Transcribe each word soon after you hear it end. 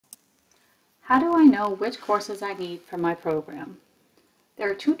How do I know which courses I need for my program?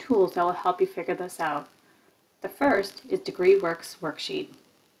 There are two tools that will help you figure this out. The first is DegreeWorks Worksheet.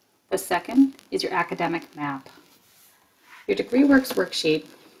 The second is your academic map. Your DegreeWorks Worksheet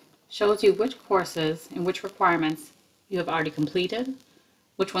shows you which courses and which requirements you have already completed,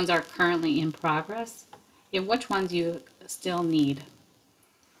 which ones are currently in progress, and which ones you still need.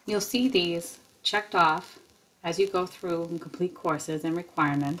 You'll see these checked off as you go through and complete courses and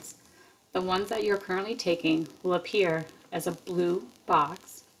requirements. The ones that you're currently taking will appear as a blue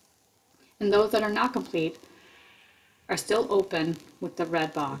box, and those that are not complete are still open with the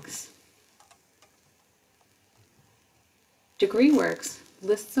red box. DegreeWorks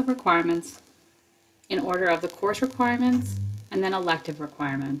lists the requirements in order of the course requirements and then elective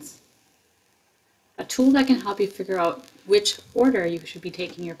requirements. A tool that can help you figure out which order you should be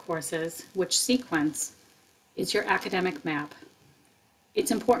taking your courses, which sequence, is your academic map.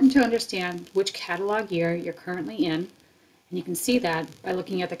 It's important to understand which catalog year you're currently in, and you can see that by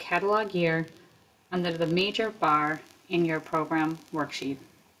looking at the catalog year under the major bar in your program worksheet.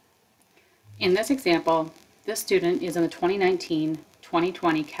 In this example, this student is in the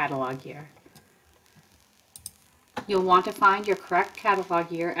 2019-2020 catalog year. You'll want to find your correct catalog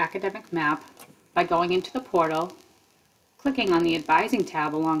year academic map by going into the portal, clicking on the Advising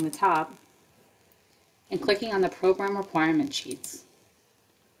tab along the top, and clicking on the Program Requirement Sheets.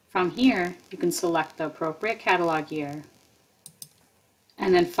 From here, you can select the appropriate catalog year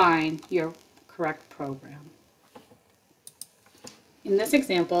and then find your correct program. In this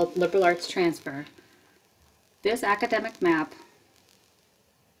example, Liberal Arts Transfer, this academic map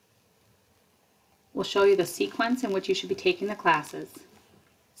will show you the sequence in which you should be taking the classes,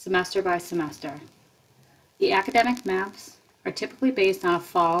 semester by semester. The academic maps are typically based on a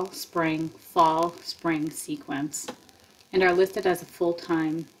fall, spring sequence and are listed as a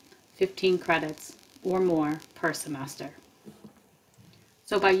full-time 15 credits or more per semester.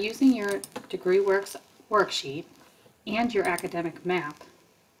 So by using your DegreeWorks worksheet and your academic map,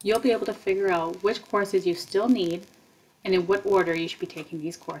 you'll be able to figure out which courses you still need and in what order you should be taking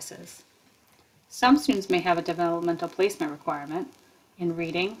these courses. Some students may have a developmental placement requirement in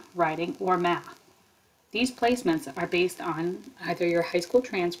reading, writing, or math. These placements are based on either your high school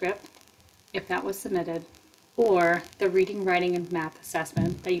transcript, if that was submitted, or the reading, writing, and math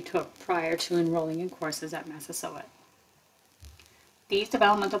assessment that you took prior to enrolling in courses at Massasoit. These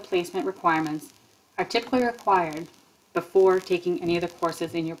developmental placement requirements are typically required before taking any of the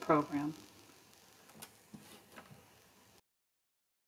courses in your program.